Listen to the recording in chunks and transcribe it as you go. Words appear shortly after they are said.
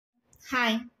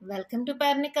Hi, welcome to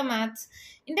Parnika Maths.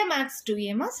 In the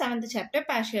Maths-2A, 7th chapter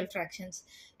partial fractions.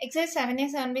 Exercise 7A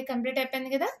 7B complete అయిపోయింది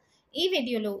కదా. ఈ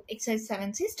వీడియోలో exercise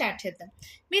 7C start చేద్దాం.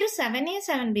 మీరు 7A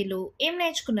 7Bలో ఏం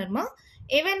నేర్చుకున్నారమ్మా?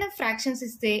 ఏవైనా ఫ్రాక్షన్స్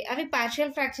ఇస్తే అవి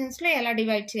పార్షియల్ ఫ్రాక్షన్స్లో ఎలా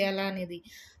డివైడ్ చేయాలా అనేది.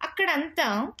 అక్కడంతా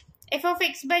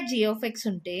f(x) by g(x)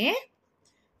 ఉంటే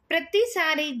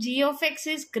ప్రతిసారి g(x)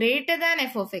 is greater than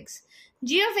f(x).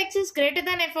 g(x) is greater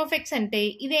than f(x) అంటే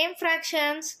ఇదేం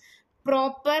ఫ్రాక్షన్స్?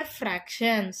 Proper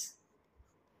fractions.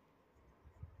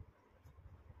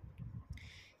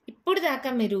 ఇప్పుడు దాకా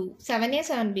మీరు 7A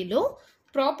 7Bలో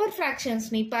ప్రాపర్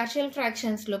ఫ్రాక్షన్స్ని పార్షియల్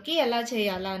ఫ్రాక్షన్స్లోకి ఎలా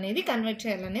చేయాలా అనేది కన్వర్ట్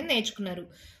చేయాలనేది నేర్చుకున్నారు.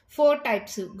 4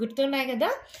 టైప్స్ గుర్తున్నాయి కదా.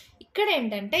 ఇక్కడ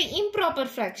ఏంటంటే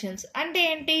ఇంప్రాపర్ ఫ్రాక్షన్స్ అంటే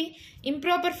ఏంటి?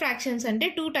 ఇంప్రాపర్ ఫ్రాక్షన్స్ అంటే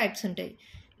 2 టైప్స్ ఉంటాయి.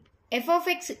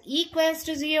 f(x) ఈక్వల్స్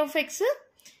టు g(x),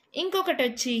 ఇంకొకటి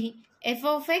వచ్చి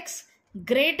f(x)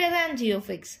 గ్రేటర్ దాన్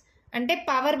g(x) అంటే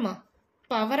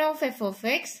power of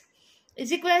f(x) is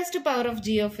equals to power of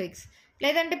g(x),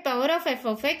 లేదంటే power of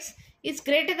f(x) is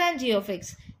greater than g(x).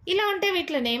 ఇలా ఉంటే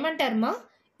వీటిని ఏమంటారమ్మా?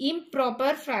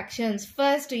 Improper fractions.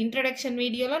 ఫస్ట్ ఇంట్రడక్షన్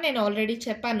వీడియోలో నేను ఆల్రెడీ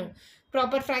చెప్పాను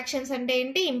ప్రాపర్ ఫ్రాక్షన్స్ అంటే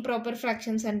ఏంటి, ఇంప్రాపర్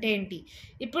ఫ్రాక్షన్స్ అంటే ఏంటి.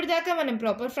 ఇప్పుడు దాకా మనం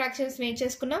ప్రాపర్ ఫ్రాక్షన్స్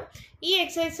నేర్చేసుకున్నాం. ఈ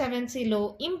ఎక్సర్సైజ్ 7Cలో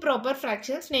ఇంప్రాపర్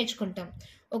ఫ్రాక్షన్స్ నేర్చుకుంటాం.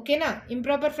 ఓకేనా?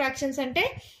 ఇంప్రాపర్ ఫ్రాక్షన్స్ అంటే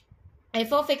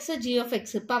f(x) g(x)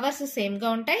 పవర్స్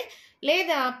సేమ్గా ఉంటాయి,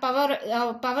 లేదా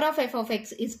power of f(x)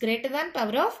 is greater than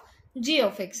power of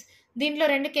g(x). దీంట్లో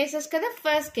 2 కేసెస్ కదా.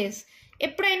 ఫస్ట్ కేస్,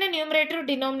 ఎప్పుడైనా న్యూమరేటర్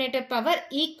డినామినేటర్ పవర్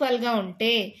ఈక్వల్గా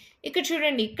ఉంటే, ఇక్కడ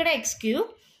చూడండి, ఇక్కడ x³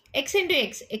 x into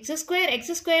X, x²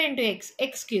 into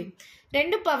x³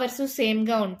 రెండు పవర్స్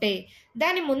సేమ్గా ఉంటే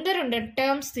దాని ముందర ఉండే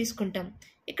టర్మ్స్ తీసుకుంటాం.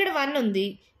 ఇక్కడ 1 ఉంది,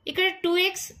 ఇక్కడ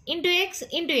 2x into X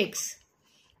into X,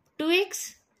 2x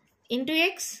into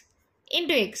X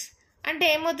into X అంటే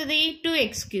ఏమవుతుంది?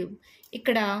 2x³.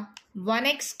 ఇక్కడ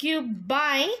 1x³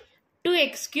 బై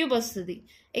 2x³ వస్తుంది.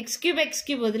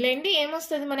 x³ వదిలేండి,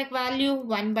 ఏమొస్తుంది మనకు value?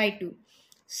 1/2.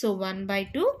 So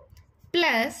 1/2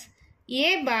 plus a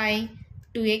by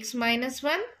 2x minus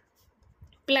 1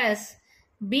 plus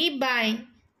b by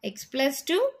x plus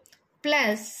 2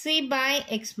 plus c by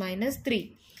x minus 3.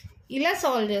 ఇలా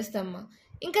solve చేస్తామా.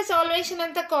 ఇంకా సాల్వేషన్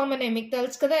అంతా కామనే, మీకు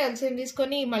తెలుసు కదా. ఎల్సిఎం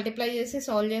తీసుకొని మల్టిప్లై చేసి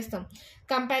సాల్వ్ చేస్తాం.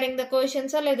 కంపేరింగ్ ద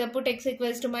క్వశ్చన్స్ లేదా put x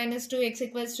equals to -2 x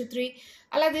equals to 3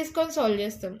 అలా తీసుకొని సాల్వ్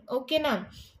చేస్తాం. ఓకేనా?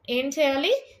 ఏం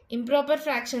చేయాలి? ఇంప్రాపర్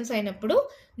ఫ్రాక్షన్స్ అయినప్పుడు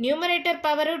న్యూమరేటర్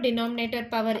పవర్ డినామినేటర్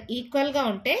పవర్ ఈక్వల్గా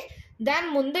ఉంటే దాని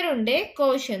ముందర ఉండే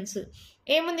కోషన్స్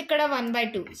ఏముంది? ఇక్కడ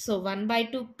 1/2. సో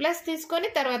 1/2 ప్లస్ తీసుకొని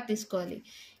తర్వాత తీసుకోవాలి.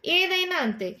 ఏదైనా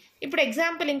అంతే. ఇప్పుడు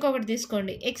ఎగ్జాంపుల్ ఇంకొకటి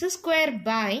తీసుకోండి. x²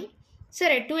 బై,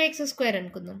 సరే 2x²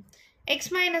 అనుకుందాం, x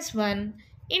minus 1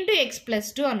 into x plus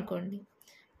 2 అనుకోండి.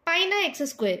 పైన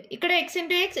x², ఇక్కడ x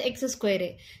ఇంటూ x²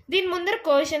 దీని ముందర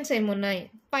కోషన్స్ ఏమున్నాయి?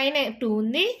 పైన 2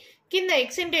 ఉంది, కింద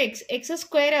x ఇంటూ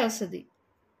x² వస్తుంది.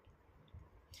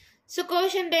 సో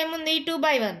కోషంట్ ఏముంది?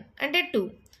 2/1 అంటే 2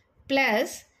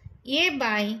 plus a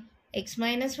by x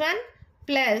minus 1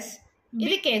 plus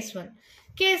ఇది కేస్ 1.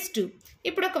 కేస్ 2,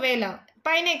 ఇప్పుడు ఒకవేళ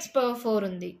పైన x⁴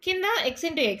 ఉంది, కింద x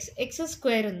ఇంటూ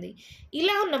x² ఉంది.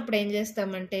 ఇలా ఉన్నప్పుడు ఏం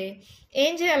చేస్తామంటే,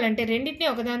 ఏం చేయాలంటే రెండింటిని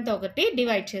ఒకదాంతో ఒకటి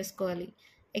డివైడ్ చేసుకోవాలి.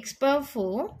 x⁴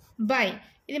 బై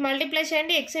ఇది మల్టిప్లై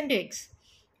చేయండి, x into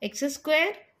x²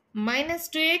 minus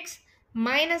 2x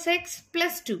minus x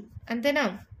plus 2 అంతేనా?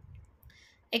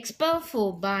 x⁴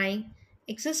 by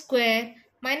x²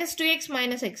 minus 2x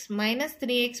minus x minus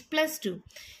 3x plus 2.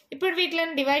 ఇప్పుడు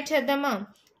వీటిని డివైడ్ చేద్దామా?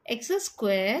 x²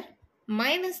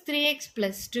 minus 3x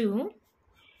plus 2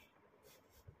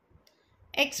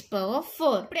 x⁴.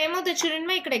 ఇప్పుడు ఏమవుతుంది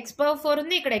చూడండి, ఇక్కడ x⁴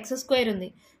 ఉంది, ఇక్కడ x² ఉంది.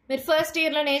 మీరు ఫస్ట్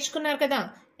ఇయర్లో నేర్చుకున్నారు కదా.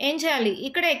 ఏం చేయాలి?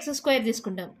 ఇక్కడ x²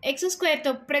 తీసుకుంటాం.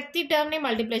 x²తో ప్రతి టర్మ్ని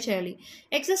మల్టిప్లై చేయాలి.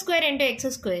 x² into x²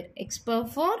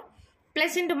 x⁴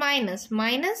 plus into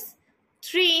minus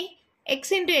 3x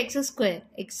into x²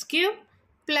 x³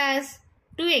 plus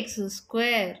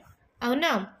 2x².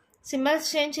 అవునా? సింబల్స్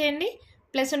చేంజ్ చేయండి.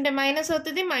 ప్లస్ ఉంటే మైనస్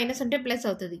అవుతుంది, మైనస్ ఉంటే ప్లస్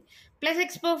అవుతుంది. Plus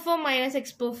x⁴ minus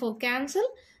x⁴ cancel,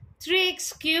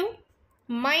 3x³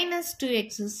 minus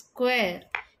 2x².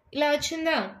 ఇలా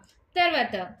వచ్చిందా?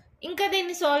 తర్వాత ఇంకా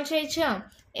దీన్ని సాల్వ్ చేయొచ్చా?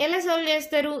 ఎలా సాల్వ్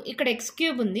చేస్తారు? ఇక్కడ x³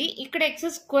 ఉంది, ఇక్కడ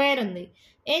x² ఉంది.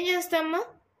 ఏం చేస్తామా?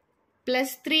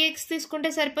 ప్లస్ 3x తీసుకుంటే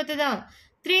సరిపోతుందా?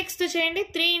 3xతో చేయండి.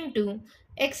 3 into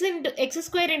x²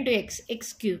 into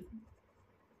x³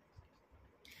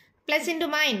 plus into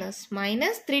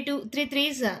minus 3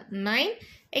 3s 9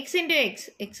 x into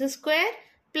x²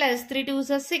 plus 3 2s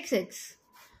 6x.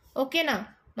 ఓకేనా?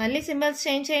 మళ్ళీ సింబల్స్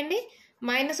చేంజ్ చేయండి.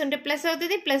 మైనస్ ఉంటే ప్లస్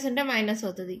అవుతుంది, ప్లస్ ఉంటే మైనస్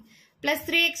అవుతుంది. Plus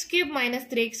 3x³ minus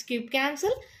 3x³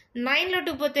 cancel, 9లో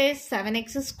 2 పోతే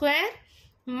 7x²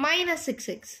 మైనస్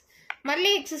 6x. మళ్ళీ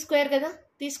ఎక్స్ స్క్వేర్ కదా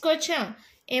తీసుకోవచ్చా,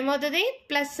 ఏమవుతుంది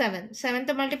 +7,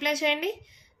 7తో మల్టిప్లై చేయండి.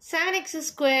 7x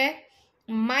square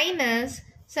minus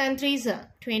 7 3s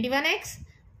 21x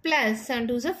plus 7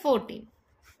 2s 14.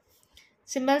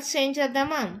 Symbols change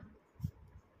చేద్దామా.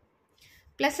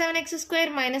 +7x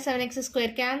square minus 7x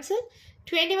square cancel.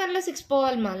 21లో 6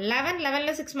 పోవాలమ్మా, 11,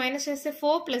 11లో 6 minus చేస్తే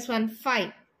 4 + 1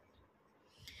 5.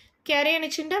 క్యారీ అని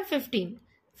ఇచ్చింటాం 15.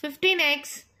 15x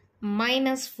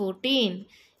minus 14.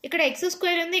 ఇక్కడ ఎక్స్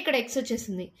స్క్వేర్ ఉంది, ఇక్కడ ఎక్స్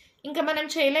వచ్చేసింది, ఇంకా మనం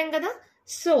చేయలేం కదా.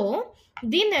 సో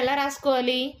దీన్ని ఎలా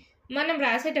రాసుకోవాలి, మనం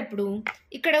రాసేటప్పుడు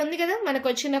ఇక్కడ ఉంది కదా మనకు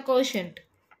వచ్చిన quotient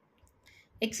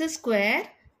X square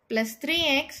plus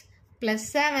 3x plus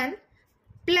 7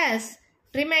 plus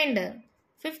remainder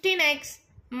 15x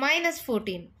minus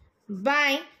 14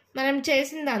 by మనం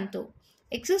చేసిన దాంతో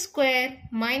X square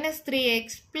minus 3x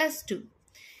plus 2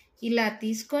 ఇలా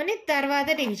తీసుకొని తర్వాత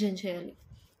డివిజన్ చేయాలి.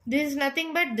 This is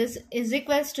nothing but this is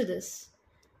equals to this.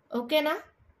 ఓకేనా,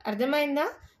 అర్థమైందా.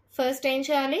 ఫస్ట్ ఏం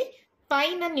చేయాలి,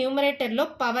 పైన న్యూమరేటర్లో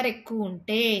పవర్ ఎక్కువ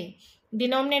ఉంటే,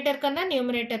 డినామినేటర్ కన్నా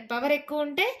న్యూమరేటర్ పవర్ ఎక్కువ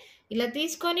ఉంటే ఇలా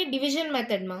తీసుకొని డివిజన్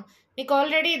మెథడ్ మా మీకు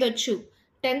ఆల్రెడీ ఇది వచ్చు,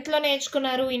 10th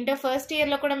నేర్చుకున్నారు, ఇంటర్ ఫస్ట్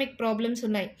ఇయర్లో కూడా మీకు ప్రాబ్లమ్స్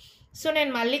ఉన్నాయి. సో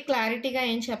నేను మళ్ళీ క్లారిటీగా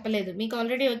ఏం చెప్పలేదు, మీకు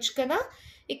ఆల్రెడీ వచ్చు కదా.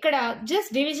 ఇక్కడ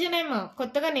జస్ట్ డివిజన్ ఏమా,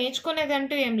 కొత్తగా నేర్చుకునేది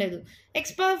అంటూ ఏం లేదు.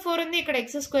 x⁴ ఉంది, ఇక్కడ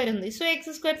ఎక్స్ స్క్వేర్ ఉంది, సో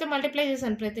ఎక్స్ స్క్వేర్తో మల్టిప్లై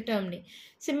చేశాను ప్రతి టర్మ్ని,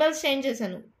 సింబల్స్ చేంజ్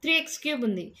చేశాను. 3x³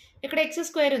 ఉంది, ఇక్కడ ఎక్స్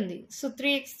స్క్వేర్ ఉంది, సో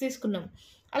 3x తీసుకున్నాం,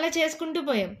 అలా చేసుకుంటూ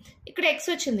పోయాం. ఇక్కడ ఎక్స్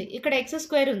వచ్చింది, ఇక్కడ ఎక్స్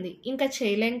స్క్వేర్ ఉంది, ఇంకా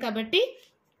చేయలేం కాబట్టి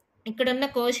ఇక్కడ ఉన్న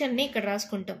కోషన్ని ఇక్కడ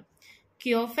రాసుకుంటాం.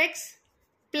 q(x)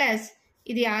 ప్లస్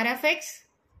ఇది r(x)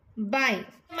 బై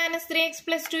 -3x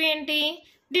 + 2 ఏంటి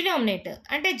డినామినేటర్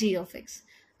అంటే g(x)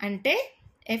 అంటే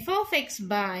f(x)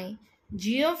 by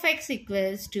g(x)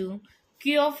 equals to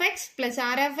q(x) plus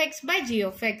r(x) by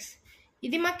g(x).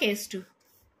 ఇది మా కేస్ 2.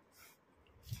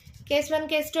 కేస్ 1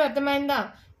 కేస్ 2 అర్థమైందా.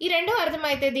 ఈ రెండు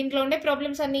అర్థమైతే దీంట్లో ఉండే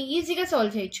ప్రాబ్లమ్స్ అన్ని ఈజీగా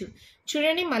సాల్వ్ చేయొచ్చు.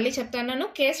 చూడండి మళ్ళీ చెప్తాను,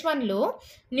 case 1లో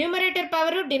numerator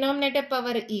power denominator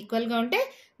power ఈక్వల్గా ఉంటే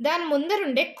దాని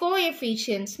ముందరుండే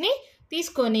కోఎఫిషియన్స్ని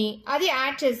తీసుకొని అది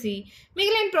యాడ్ చేసి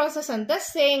మిగిలిన ప్రాసెస్ అంతా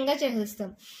సేమ్గా చేసేస్తాం.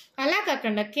 అలా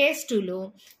కాకుండా కేస్ 2లో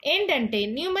ఏంటంటే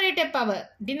న్యూమరేటర్ పవర్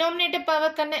డినామినేటర్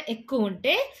పవర్ కన్నా ఎక్కువ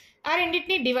ఉంటే ఆ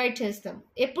రెండింటిని డివైడ్ చేస్తాం.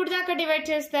 ఎప్పుడు దాకా డివైడ్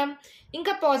చేస్తాం,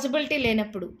 ఇంకా పాసిబిలిటీ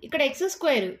లేనప్పుడు. ఇక్కడ ఎక్స్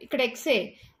స్క్వేర్, ఇక్కడ ఎక్సే,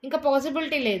 ఇంకా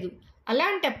పాసిబిలిటీ లేదు.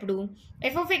 అలాంటప్పుడు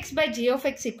f(x) by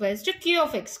g(x) equals to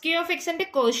q(x). q(x) అంటే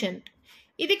కోషంట్,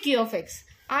 ఇది q(x).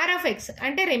 r(x)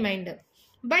 అంటే రిమైండర్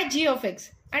బై g(x)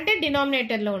 అంటే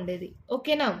డినామినేటర్లో ఉండేది.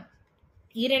 ఓకేనా,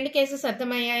 ఈ రెండు కేసెస్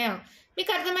అర్థమయ్యాయా.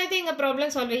 మీకు అర్థమైతే ఇంకా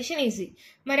ప్రాబ్లమ్ సాల్వేషన్ ఈజీ.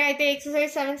 మరి అయితే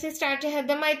ఎక్సర్సైజ్ 7C స్టార్ట్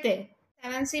చేద్దాం. అయితే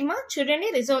 7C మా చూడండి,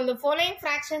 resolve the following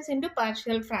fractions into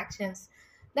partial fractions.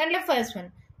 దాంట్లో first one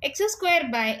x²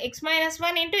 by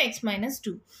x-1 into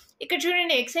x-2. ఇక్కడ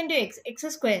చూడండి x ఇంటూ ఎక్స్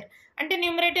స్క్వేర్ అంటే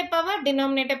numerator power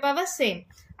denominator power same.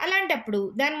 అలాంటప్పుడు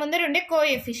దాని ముందర ఉండే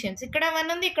కోఎఫిషియన్స్ ఇక్కడ 1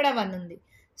 ఉంది, ఇక్కడ 1 ఉంది.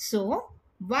 So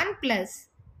 1 plus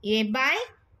a by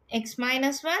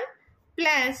x-1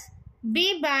 plus b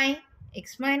by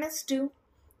x-2.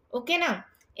 ఓకేనా,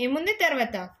 ఏముంది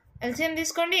తర్వాత ఎల్సిఎం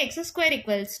తీసుకోండి. x²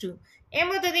 ఈక్వల్స్ టు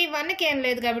ఏమవుతుంది, 1కి ఏం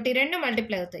లేదు కాబట్టి 2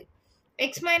 మల్టిప్లై అవుతాయి.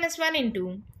 x-1 into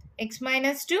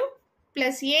x-2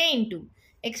 plus a into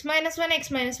x-1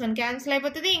 x-1 cancel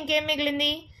అయిపోతుంది. ఇంకేం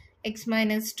మిగిలింది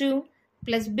x-2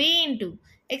 plus b into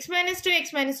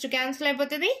x-2 cancel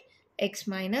అయిపోతుంది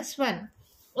x-1.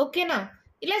 ఓకేనా,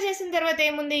 ఇలా చేసిన తర్వాత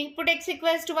ఏముంది, put x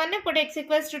equals to 1, put x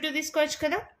equals to 2 తీసుకోవచ్చు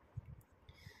కదా.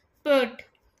 Put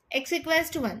x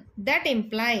equals to 1 that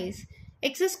implies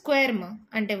x² మా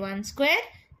అంటే 1²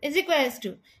 ఇజ్ ఈక్వల్స్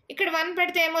టు ఇక్కడ 1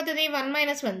 పెడితే ఏమవుతుంది, 1 -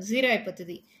 1 0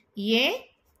 అయిపోతుంది. a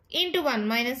ఇంటూ 1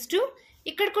 - 2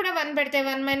 ఇక్కడ కూడా 1 పెడితే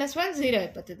 1 - 1 0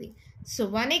 అయిపోతుంది. So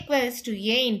 1 equals to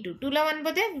a into 2లో 1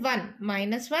 పోతే 1 -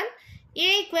 1 a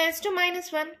ఈక్వల్స్ టు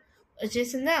 -1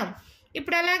 వచ్చేసిందా.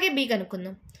 ఇప్పుడు అలాగే b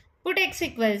కనుక్కుందాం. పుట్ x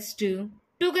ఈక్వల్స్ టు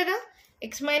 2 కదా,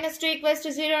 x-2 ఈక్వల్స్ టు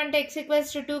 0 అంటే x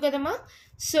ఈక్వల్స్ టు 2 కదమ్మా.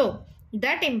 So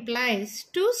that implies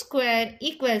 2²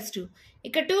 equals to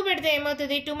ఇక్కడ 2 పెడితే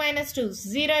ఏమవుతుంది, 2 - 2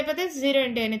 0 అయిపోతుంది. 0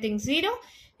 అంటే ఎనీథింగ్ 0.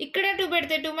 ఇక్కడ 2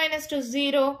 పెడితే 2 - 2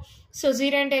 0. సో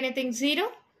 0 అంటే anything 0.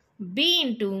 b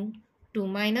into 2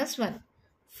 - 1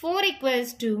 4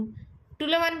 equals to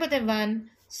 2లో 1 పోతే 1.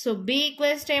 సో b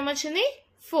ఈక్వల్స్ టు ఏమొచ్చింది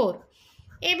 4.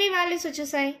 ఏబీ వాల్యూస్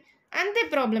వచ్చేసాయి, అంతే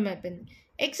ప్రాబ్లం అయిపోయింది.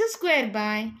 x²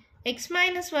 by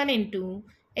x-1 into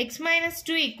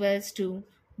x-2 equals to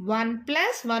 1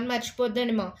 plus 1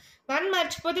 మర్చిపోద్దండి మా, 1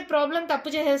 మర్చిపోతే ప్రాబ్లం తప్పు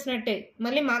చేసేసినట్టే,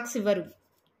 మళ్ళీ మార్క్స్ ఇవ్వరు.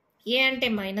 ఏ అంటే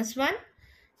 -1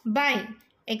 by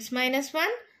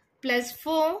x-1 plus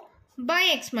 4 by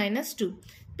x-2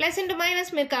 plus into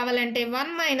minus మీరు కావాలంటే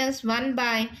 1 - 1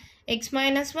 by x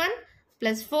minus 1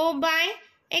 plus 4 by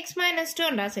x minus 2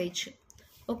 అని రాసేయచ్చు.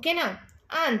 ఓకేనా?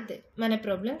 అంతే, మన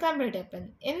ప్రాబ్లం కంప్లీట్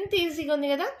అయిపోయింది. ఎంత ఈజీగా ఉంది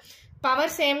కదా.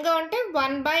 పవర్ సేమ్గా ఉంటే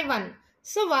 1/1,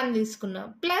 సో 1 తీసుకున్నాం,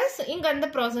 ప్లస్ ఇంకంత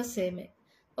ప్రాసెస్ సేమే.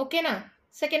 ఓకేనా?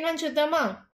 సెకండ్ వన్ చూద్దామా?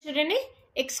 చూడండి,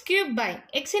 x³ by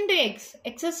x into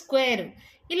x²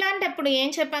 ఇలాంటప్పుడు ఏం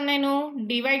చెప్పాను నేను?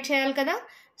 డివైడ్ చేయాలి కదా.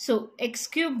 సో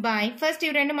x³ by ఫస్ట్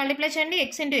ఇవి రెండు మల్టిప్లై చేయండి.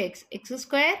 x into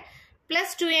x² plus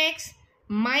 2x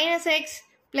minus x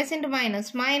plus into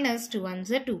minus 2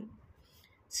 1s 2.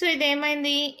 So ఇది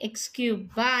ఏమైంది? x³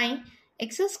 by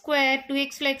x²,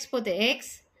 2xలో x పోతే x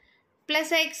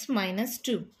ప్లస్ x minus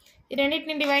 2. ఈ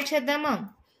రెండింటిని డివైడ్ చేద్దామా?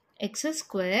 x²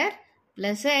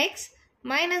 plus x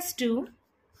minus 2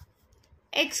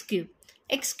 x³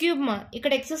 x³ మా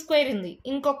ఇక్కడ x² ఉంది,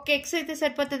 ఇంకొక x అయితే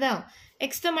సరిపోతుందా?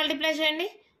 xతో మల్టిప్లై చేయండి.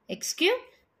 x³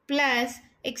 plus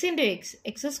x into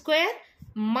x²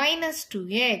 minus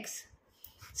 2x.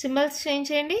 Symbols change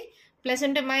చేయండి. ప్లస్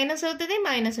ఉంటే మైనస్ అవుతుంది,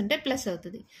 మైనస్ ఉంటే ప్లస్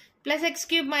అవుతుంది. Plus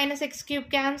x³ minus x³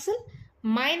 cancel,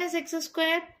 minus x²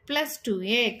 plus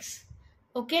 2x.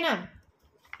 ఓకేనా?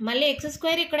 మళ్ళీ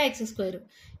x² ఇక్కడ x²,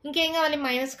 ఇంకేం కావాలి?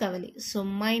 మైనస్ కావాలి. సో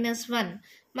 -1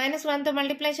 -1తో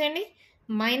మల్టిప్లై చేయండి.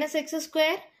 Minus x²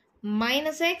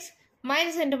 minus x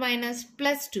minus into minus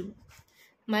plus 2.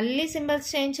 మళ్ళీ సింబల్స్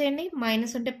చేంజ్ చేయండి.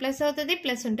 మైనస్ ఉంటే ప్లస్ అవుతుంది,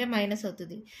 ప్లస్ ఉంటే మైనస్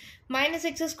అవుతుంది. Minus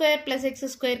x² plus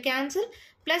x² cancel,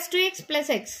 plus 2x plus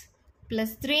x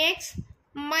plus 3x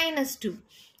minus 2.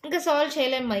 ఇంకా సాల్వ్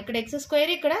చేయలేమ్మా, ఇక్కడ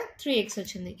x² ఇక్కడ 3x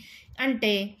వచ్చింది.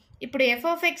 అంటే ఇప్పుడు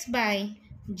f(x) by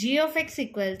g(x)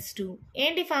 equals to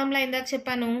ఏంటి ఫార్ములా? ఇందాక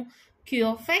చెప్పాను,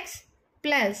 q(x)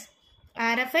 plus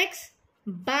r(x)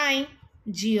 by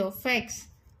g(x).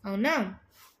 అవునా?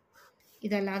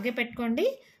 ఇది అలాగే పెట్టుకోండి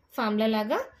ఫార్ములా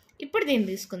లాగా. ఇప్పుడు దీన్ని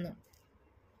తీసుకుందాం.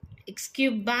 x³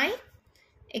 by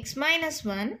x minus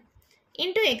 1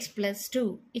 into x plus 2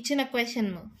 ఇచ్చిన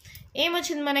క్వశ్చన్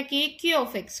ఏమొచ్చింది మనకి?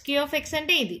 q(x)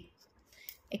 అంటే ఇది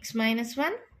x minus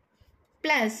 1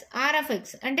 ప్లస్ r(x)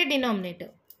 అంటే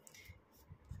denominator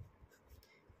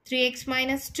 3x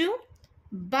minus 2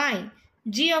 by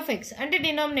g(x) అంటే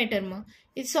డినామినేటర్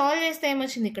ఇది సాల్వ్ చేస్తే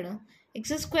ఏమొచ్చింది? ఇక్కడ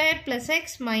x² ప్లస్ x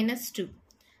మైనస్ 2.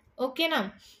 ఓకేనా?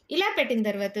 ఇలా పెట్టిన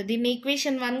తర్వాత దీన్ని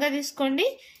ఈక్వేషన్ 1గా తీసుకోండి.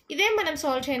 ఇదే మనం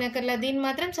సాల్వ్ చేయనక్కర్లా, దీన్ని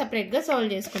మాత్రం సపరేట్గా సాల్వ్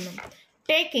చేసుకుందాం.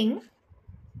 Taking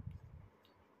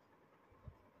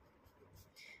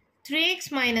 3x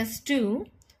minus 2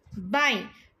 by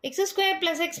x²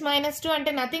 plus x minus 2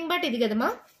 అంటే నథింగ్ బట్ ఇది కదమ్మా,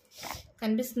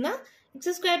 కనిపిస్తుందా?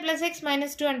 x² plus x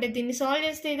minus 2 అంటే దీన్ని సాల్వ్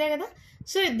చేస్తే ఇదే కదా.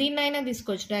 సో దీన్నైనా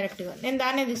తీసుకోవచ్చు డైరెక్ట్గా, నేను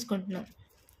దాన్నే తీసుకుంటున్నాను.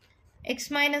 x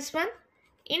minus 1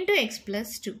 into x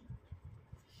plus 2.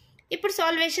 ఇప్పుడు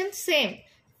సాల్వేషన్ సేమ్,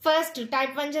 ఫస్ట్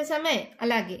టైప్ 1 చేసామే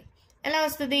అలాగే. ఎలా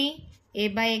వస్తుంది? a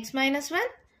by x minus 1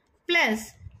 plus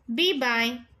b by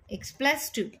x plus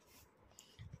 2.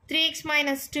 3x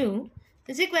minus 2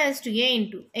 is equals to a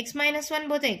into x minus 1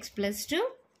 పోతే x plus 2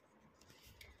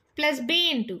 plus b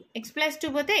into x plus 2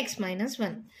 పోతే x minus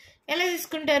 1. ఎలా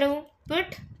తీసుకుంటారు?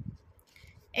 Put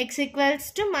x equals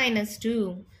to -2.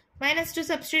 -2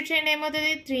 substitute చేయండి,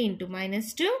 ఏమవుతుంది? 3 into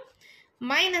 -2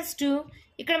 -2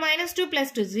 ఇక్కడ -2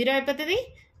 plus 2 0 అయిపోతుంది.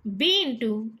 b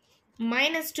into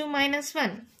 -2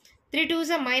 -1 3 2s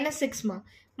are -6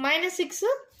 -6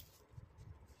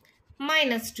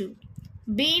 -2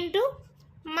 b into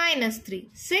 -3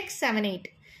 6 7 8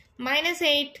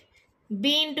 -8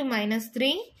 b into -3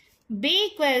 b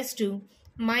equals to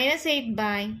 -8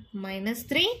 by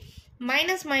 -3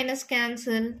 minus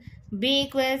cancel b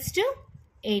equals to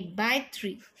 8 by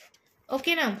 3.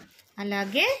 ఓకేనా?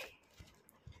 అలాగే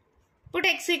put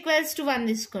x equals to 1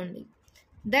 తీసుకోండి.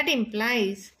 that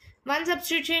implies 1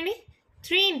 substitute చేయండి.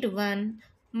 3 into 1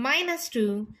 -2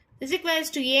 is equals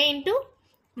to a into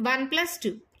 1 plus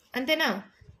 2. అంతేనా?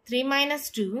 3 minus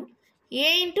 2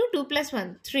 a into 2 plus 1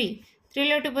 3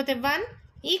 3లో 2 పోతే 1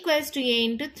 equals to a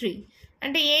into 3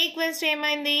 అంటే a equals to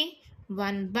ఏమైంది?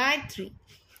 1 by 3.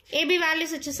 AB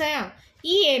values వచ్చేసాయా?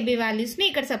 ఈ AB వాల్యూస్ని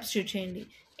ఇక్కడ సబ్స్టిట్యూట్ చేయండి.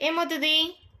 ఏమవుతుంది?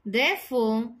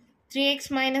 therefore 3x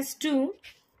minus 2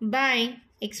 by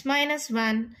x minus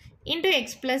 1 into x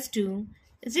plus 2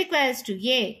 is equals to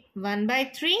a 1 by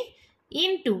 3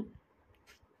 into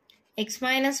x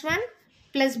minus 1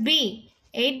 plus b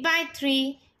 8 by 3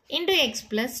 into x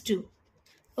plus 2.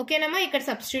 ఓకేనమ్మా? ఇక్కడ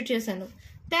substitute చేశాను.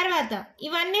 తర్వాత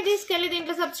ఇవన్నీ తీసుకెళ్ళి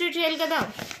దీంట్లో సబ్స్టిట్యూట్ చేయాలి కదా.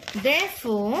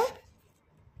 therefore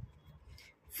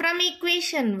from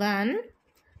equation 1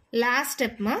 last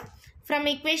step from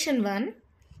equation 1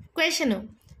 question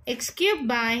x³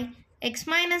 by x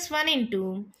minus 1 into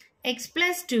x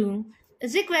plus 2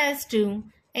 is equals to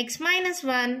x minus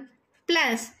 1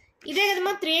 plus ఇదే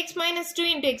కదమ్మా 3x minus 2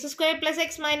 into x² plus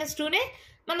x minus 2నే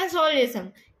మనం సాల్వ్ చేసాం.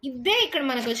 ఇదే ఇక్కడ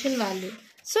మనకు వచ్చిన వాల్యూ.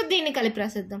 సో దీన్ని కలిపి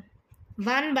రాసేద్దాం.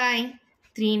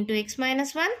 1/3 into x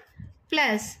minus 1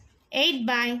 plus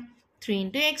 8/3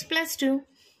 into x plus 2.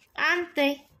 అంతే,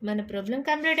 మన ప్రాబ్లం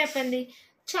కంప్లీట్ అయిపోయింది.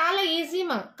 చాలా ఈజీ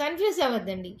మా, కన్ఫ్యూజ్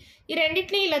అవ్వద్దండి. ఈ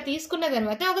రెండింటిని ఇలా తీసుకున్న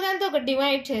తర్వాత ఒకదాంతో ఒకటి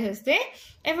డివైడ్ చేసేస్తే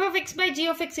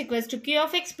f(x/g(x) =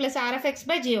 q(x +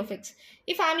 r(x/g(x).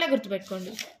 ఈ ఫార్ములా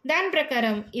గుర్తుపెట్టుకోండి. దాని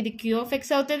ప్రకారం ఇది q(x)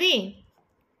 అవుతుంది,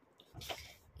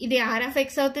 ఇది r(x)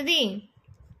 అవుతుంది,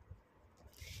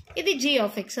 ఇది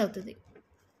g(x) అవుతుంది.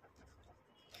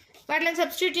 వాటిని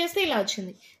సబ్స్టిట్యూట్ చేస్తే ఇలా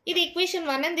వచ్చింది. ఇది ఈక్వేషన్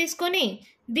 1 అని తీసుకొని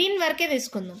దీని వరకే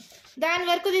తీసుకుందాం. దాని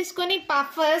వరకు తీసుకొని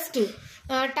ఫస్ట్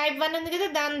టైప్ 1 ఉంది కదా,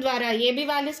 దాని ద్వారా ఏబీ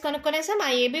వాల్యూస్ కనుక్కొనేసాం. ఆ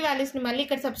ఏబీ వాల్యూస్ని మళ్ళీ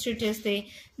ఇక్కడ సబ్స్టిట్యూట్ చేస్తే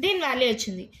దీని వాల్యూ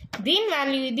వచ్చింది. దీని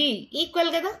వాల్యూ ఇది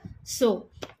ఈక్వల్ కదా. సో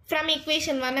ఫ్రమ్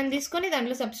ఈక్వేషన్ 1 అని తీసుకొని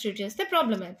దాంట్లో సబ్స్టిట్యూట్ చేస్తే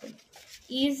ప్రాబ్లం అయిపోయింది.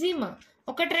 ఈజీ మా,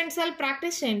 1-2 సార్లు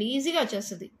ప్రాక్టీస్ చేయండి, ఈజీగా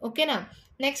వచ్చేస్తుంది. ఓకేనా,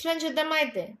 నెక్స్ట్ వన్ చూద్దామా.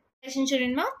 అయితే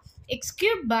చూడండి మా, x³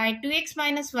 / 2x -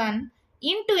 1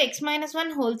 into x - 1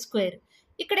 whole square.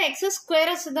 ఇక్కడ x స్క్వేర్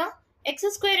వస్తుందా,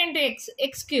 x² into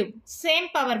x³ same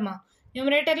power మా,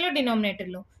 న్యూమరేటర్లో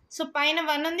డినామినేటర్లో. సో పైన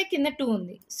 1 ఉంది, కింద 2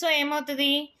 ఉంది. సో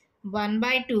ఏమవుతుంది,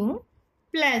 1/2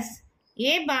 plus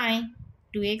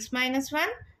a/2x -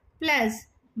 1 plus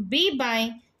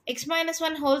b/x -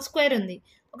 1 whole square ఉంది.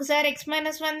 ఒకసారి x -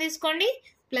 1 తీసుకోండి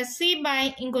ప్లస్ c/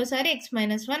 ఇంకోసారి x -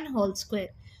 1 హోల్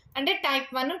స్క్వేర్. అంటే టైప్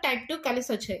 1 టైప్ 2 కలిసి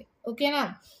వచ్చాయి. ఓకేనా,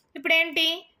 ఇప్పుడు ఏంటి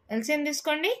ఎల్సిఎం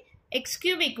తీసుకోండి. x³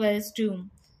 =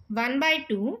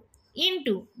 1/2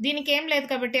 ఇంటూ దీనికి ఏం లేదు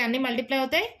కాబట్టి అన్ని మల్టిప్లై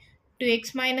అవుతాయి, 2x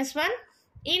 - 1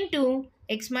 into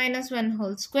x - 1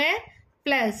 whole square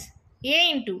plus a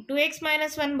into 2x -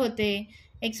 1 పోతే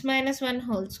x - 1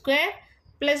 whole square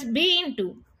plus b into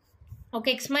ఒక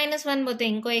x - 1 పోతే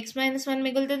ఇంకో x - 1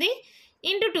 మిగులుతుంది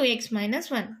into 2x -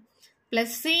 1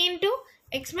 plus c into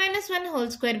x - 1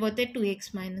 whole square పోతే 2x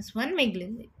 - 1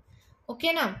 మిగిలింది.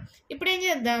 ఓకేనా, ఇప్పుడు ఏం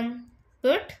చేద్దాం,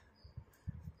 పుట్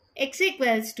x =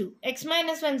 x -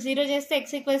 1 0 చేస్తే x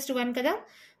 = 1 కదా.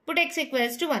 పుట్ x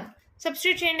 = 1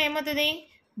 సబ్స్టిట్యూట్ చేయండి, ఏమవుతుంది,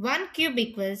 1³ =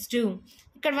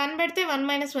 ఇక్కడ 1 పెడితే 1 -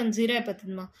 1 0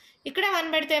 అయిపోతుంది మా. ఇక్కడ 1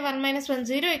 పెడితే 1 - 1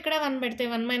 0, ఇక్కడ 1 పెడితే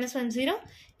 1 - 1 0,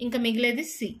 ఇంకా మిగిలేది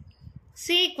c. c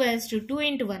 = 2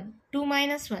 × 1 2 -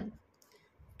 1.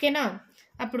 ఓకేనా,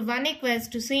 అప్పుడు 1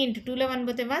 = c ఇంటూ 2లో 1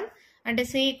 పోతే 1 అంటే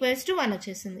c = 1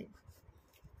 వచ్చేసింది.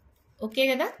 ఓకే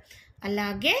కదా.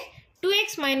 అలాగే 2x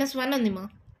 - 1 ఉంది మా,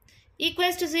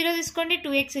 =0 తీసుకోండి,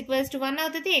 2x = 1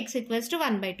 అవుతుంది, x =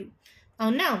 1/2.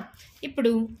 అవునా,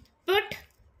 ఇప్పుడు పుట్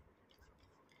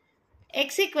x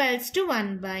 =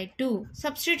 1/2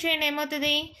 సబ్స్టిట్యూట్ చేయండి,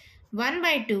 ఏమవుతుంది,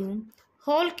 1/2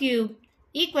 హోల్ క్యూబ్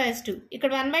 =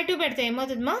 ఇక్కడ 1/2 పెడితే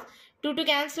ఏమవుతుంది మా, 2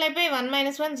 క్యాన్సిల్ అయిపోయి 1 -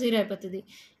 1 0 అయిపోతుంది.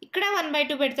 ఇక్కడ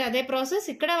 1/2 పెడితే అదే ప్రాసెస్,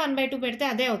 ఇక్కడ 1/2 పెడితే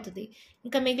అదే అవుతుంది.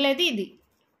 ఇంకా మిగిలేది ఇది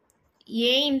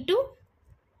a into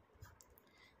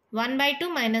 1/2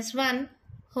 - 1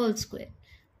 whole square.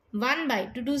 1/2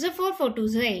 2 2 4 4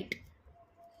 2 8.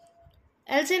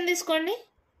 LCM తీసుకోండి,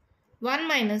 1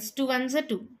 - 2 1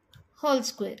 2 హోల్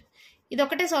స్క్వేర్. ఇది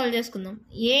ఒకటే సాల్వ్ చేసుకుందాం.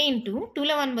 a ఇంటూ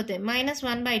 2లో 1 పోతే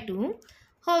 -1/2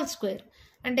 హోల్ స్క్వేర్.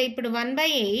 అంటే ఇప్పుడు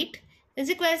 1/8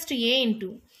 = a ఇంటూ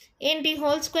ఏంటి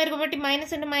హోల్ స్క్వేర్ కాబట్టి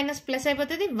మైనస్ అంటే మైనస్ ప్లస్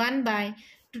అయిపోతుంది, 1/2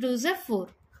 2 2 4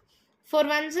 4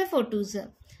 1 4 2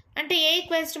 అంటే a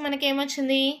 = మనకి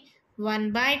ఏమొచ్చింది,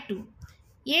 1/2.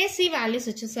 ac వాల్యూస్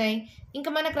వచ్చేసాయి. ఇంకా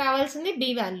మనకు రావాల్సింది b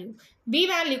వాల్యూ. b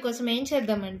వాల్యూ కోసం ఏం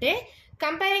చేద్దామంటే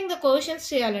కంపేరింగ్ ద కోషన్స్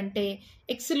చేయాలంటే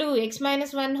ఎక్స్లు x -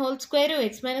 1 whole square,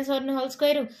 x - 1 whole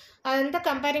square అదంతా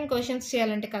కంపేరింగ్ కోషన్స్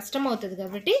చేయాలంటే కష్టం అవుతుంది.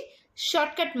 కాబట్టి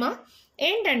షార్ట్ కట్ మా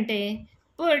ఏంటంటే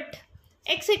పుట్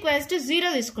x = 0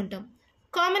 తీసుకుంటాం.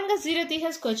 కామన్గా 0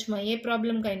 తీసేసుకోవచ్చు మా, ఏ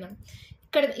ప్రాబ్లంకైనా.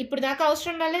 ఇక్కడ ఇప్పుడు దాకా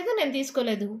అవసరం రాలేదు, నేను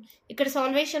తీసుకోలేదు. ఇక్కడ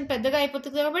సాల్వేషన్ పెద్దగా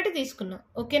అయిపోతుంది కాబట్టి తీసుకున్నా.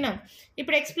 ఓకేనా,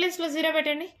 ఇప్పుడు x ప్లేస్లో 0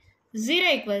 పెట్టండి. 0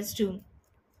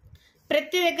 =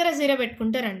 ప్రతి దగ్గర 0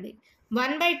 పెట్టుకుంటారండి.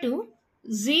 1/2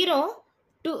 0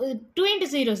 2 ×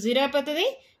 0 0 అయిపోతుంది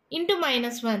ఇంటూ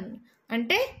 -1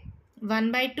 అంటే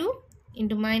 1/2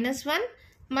 ఇంటూ -1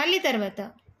 మళ్ళీ తర్వాత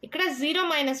ఇక్కడ 0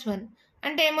 - 1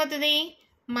 అంటే ఏమవుతుంది,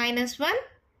 -1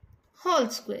 హోల్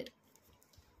స్క్వేర్.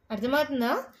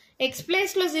 అర్థమవుతుందా, x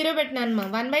ప్లేస్లో 0 పెట్టినాను మా,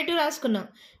 1/2 రాసుకున్నాం.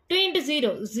 2 ×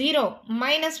 0 0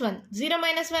 -1 0 -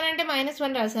 1 అంటే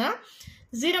 -1 రాసా,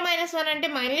 0 - 1 అంటే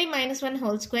మళ్ళీ -1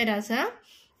 హోల్ స్క్వేర్ రాసా,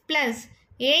 ప్లస్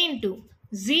a ఇంటూ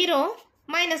 0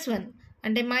 - 1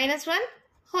 అంటే -1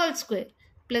 whole square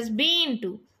plus b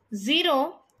into 0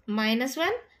 -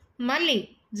 1 మళ్ళీ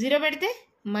 0 పెడితే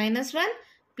 -1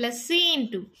 ప్లస్ c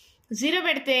ఇంటూ 0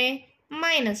 పెడితే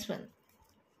 -1.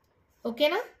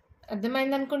 ఓకేనా,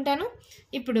 అర్థమైంది అనుకుంటాను.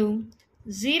 ఇప్పుడు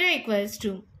 0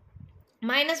 =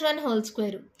 -1 హోల్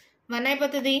స్క్వేర్ 1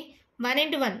 అయిపోతుంది. 1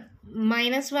 into 1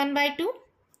 -1/2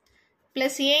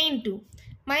 plus a into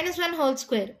 -1 whole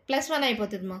square plus 1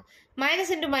 అయిపోతుంది మా.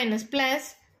 Minus into minus plus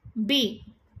b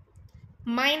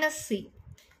minus c,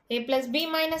 a plus b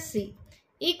minus c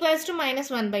equals to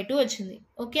 -1/2 వచ్చింది.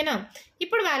 ఓకేనా?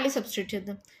 ఇప్పుడు వాల్యూ సబ్స్టిట్యూట్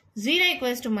చేద్దాం. 0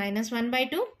 ఈక్వల్స్ టు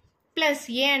 -1/2 ప్లస్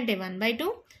a అంటే 1/2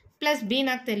 ప్లస్ b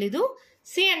నాకు తెలీదు,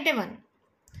 c అంటే 1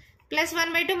 ప్లస్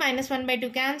 1/2 -1/2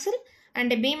 క్యాన్సిల్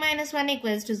అంటే b -1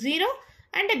 ఈక్వల్స్ టు 0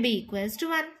 అంటే b ఈక్వల్స్ టు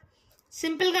 1.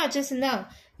 సింపుల్గా వచ్చేసిందా?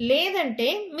 లేదంటే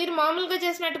మీరు మామూలుగా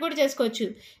చేసినట్టు కూడా చేసుకోవచ్చు.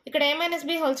 ఇక్కడ a -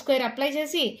 b whole square apply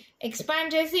చేసి ఎక్స్పాండ్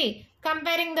చేసి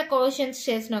కంపేరింగ్ ద కోషన్స్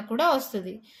చేసినా కూడా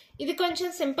వస్తుంది. ఇది కొంచెం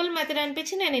సింపుల్ మెథడ్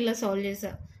అనిపించి నేను ఇలా సాల్వ్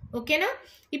చేసా. ఓకేనా?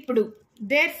 ఇప్పుడు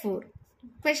దేర్ ఫోర్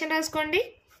క్వశ్చన్ రాసుకోండి.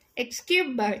 x³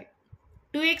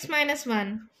 / 2x -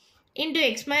 1 into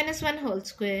x - 1 whole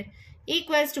square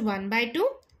equals to 1/2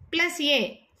 plus a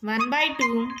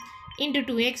 1/2 into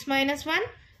 2x - 1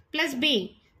 plus b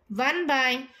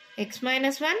 1/x -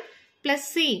 1 plus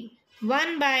c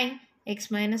 1/x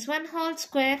 - 1 whole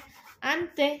square.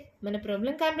 అంతే, మన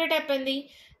ప్రాబ్లం కంప్లీట్ అయిపోయింది.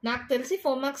 నాకు తెలిసి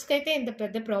 4 మార్క్స్కి అయితే ఇంత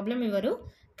పెద్ద ప్రాబ్లం ఇవ్వరు,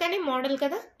 కానీ మోడల్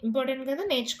కదా, ఇంపార్టెంట్ కదా,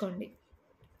 నేర్చుకోండి.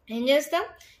 ఏం చేస్తాం,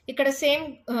 ఇక్కడ సేమ్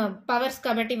పవర్స్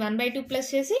కాబట్టి 1/2 ప్లస్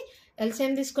చేసి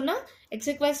ఎల్సిఎం తీసుకున్నా. x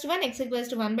 = 1 x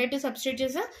 = 1/2 సబ్స్టిట్యూట్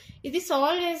చేసా. ఇది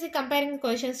సాల్వ్ చేసి కంపేరింగ్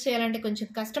క్వశ్చన్స్ చేయాలంటే కొంచెం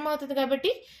కష్టం అవుతుంది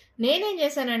కాబట్టి నేనేం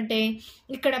చేశానంటే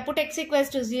ఇక్కడ పుట్ x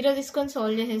 = 0 తీసుకొని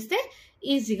సాల్వ్ చేసేస్తే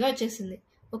ఈజీగా వచ్చేసింది.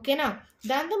 ఓకేనా?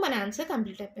 దాంతో మన ఆన్సర్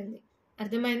కంప్లీట్ అయిపోయింది.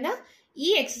 అర్థమైందా? ఈ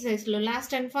ఎక్సర్సైజ్లో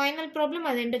లాస్ట్ అండ్ ఫైనల్ ప్రాబ్లం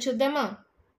అదేంటో చూద్దామా?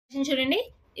 చూడండి,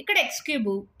 ఇక్కడ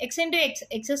x³ x into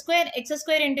x²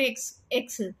 into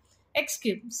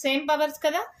x³ same powers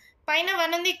కదా. పైన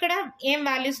 1 ఉంది, ఇక్కడ ఏం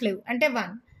వాల్యూస్ లేవు అంటే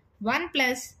 1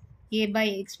 plus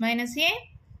a/x - a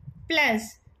plus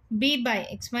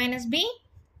b/x - b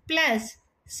plus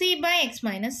c/x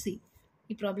 - c.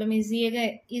 ఈ ప్రాబ్లం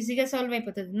ఈజీగా సాల్వ్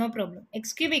అయిపోతుంది, no problem.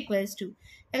 x³ equals to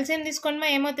LCM తీసుకోండి,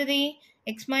 ఏమవుతుంది,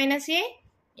 x - a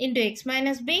into x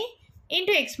 - b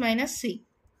into x - c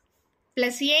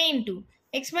plus a into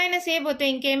x - a పోతే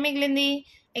ఇంకేం మిగిలింది,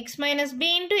 x - b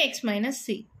into x - c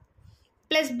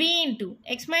plus b into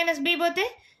x - b పోతే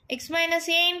x -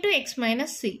 a into x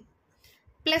 - c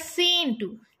plus c into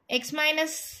x -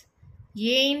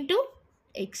 a into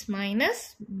x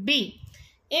 - b.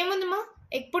 ఏముందమ్మా,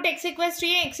 put x =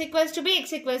 a x = b x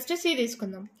 = c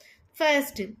తీసుకుందాం.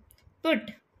 First put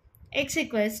x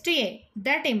 = a,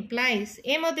 that implies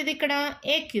ఏమవుతుంది, ఇక్కడ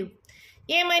a³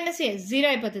 a - a 0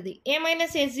 అయిపోతుంది. a -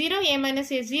 a 0 a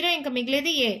 - a 0 ఇంకా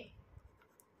మిగిలేది a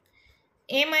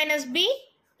b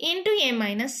into a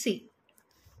 - c.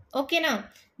 ఓకేనా?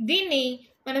 దీన్ని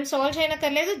మనం సాల్వ్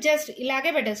చేయనక్కర్లేదు, జస్ట్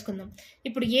ఇలాగే పెట్టేసుకుందాం.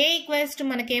 ఇప్పుడు a equals to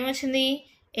మనకేమొచ్చింది,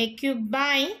 a³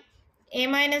 a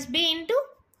 - b into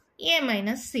a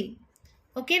 - c.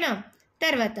 ఓకేనా?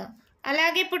 తర్వాత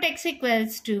అలాగే పుట్ x =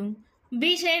 b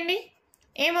చేయండి,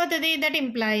 ఏమవుతుంది, that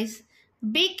implies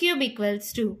b³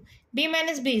 equals to b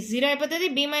 - b 0 అయిపోతుంది.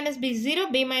 b - b 0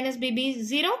 b - b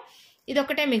 0 ఇది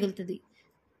ఒకటే మిగులుతుంది.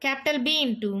 Capital B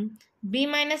into b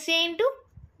 - a into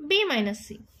b -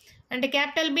 c అంటే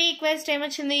క్యాపిటల్ B ఈక్వల్స్ టు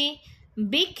ఏమొచ్చింది,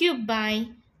 b³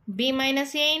 b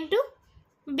 - a into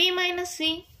b - c.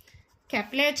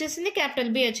 Capital A వచ్చేసింది, capital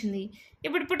B వచ్చింది.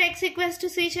 ఇప్పుడు put x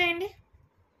 = c చేయండి,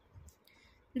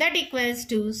 that equals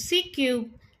to c³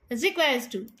 is equals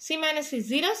to c - c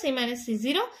 0 c - c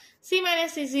 0 c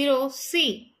 - c 0 c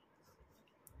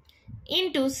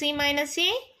into c - a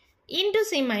into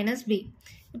c - b.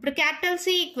 ఇప్పుడు capital C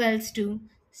equals to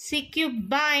c³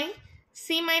 c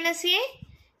 - a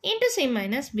into c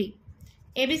 - b.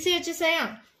 ABC వచ్చేసాయా?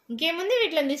 ఇంకేముంది,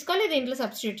 వీటిని తీసుకోవాలి, దీంట్లో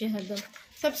substitute చేసేద్దాం.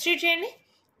 Substitute చేయండి.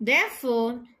 Therefore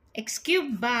x³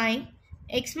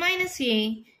 x - a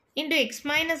into x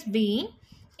 - b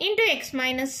into x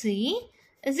 - c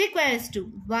is equals to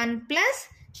 1 plus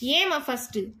ఏ. మా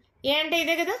first ఏ అంటే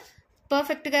ఇదే కదా,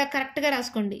 పర్ఫెక్ట్గా కరెక్ట్గా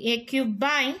రాసుకోండి. a³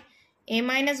 a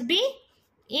 - b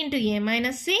into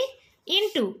a - c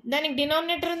into దానికి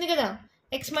డినామినేటర్ ఉంది కదా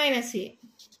x - a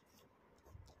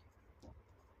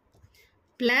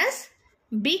plus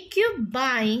b³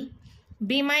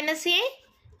 b - a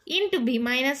into b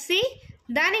 - c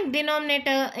దానికి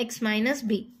denominator x -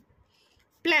 b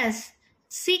plus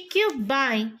c³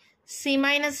 c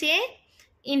 - a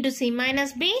into c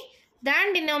 - b దాని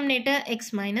డినామినేటర్ x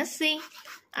 - c.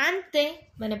 అంతే,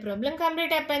 మన ప్రాబ్లం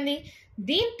కంప్లీట్ అయిపోయింది.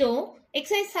 దీంతో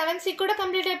exercise 7C కూడా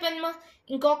కంప్లీట్ అయిపోయిందమ్మా.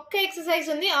 ఇంకొక ఎక్సర్సైజ్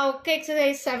ఉంది, ఆ ఒక్క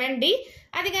ఎక్సర్సైజ్ 7D,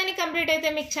 అది కానీ కంప్లీట్ అయితే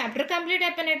మీకు చాప్టర్ కంప్లీట్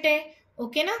అయిపోయినట్టే.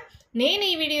 ఓకేనా? నేను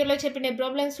ఈ వీడియోలో చెప్పిన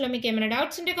ప్రాబ్లమ్స్లో మీకు ఏమైనా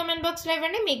డౌట్స్ ఉంటే కామెంట్ బాక్స్లో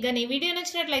ఇవ్వండి. మీకు కానీ ఈ వీడియో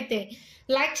నచ్చినట్లయితే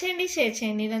లైక్ చేయండి, షేర్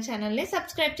చేయండి, నా ఛానల్ని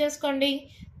సబ్స్క్రైబ్ చేసుకోండి.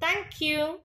 Thank you.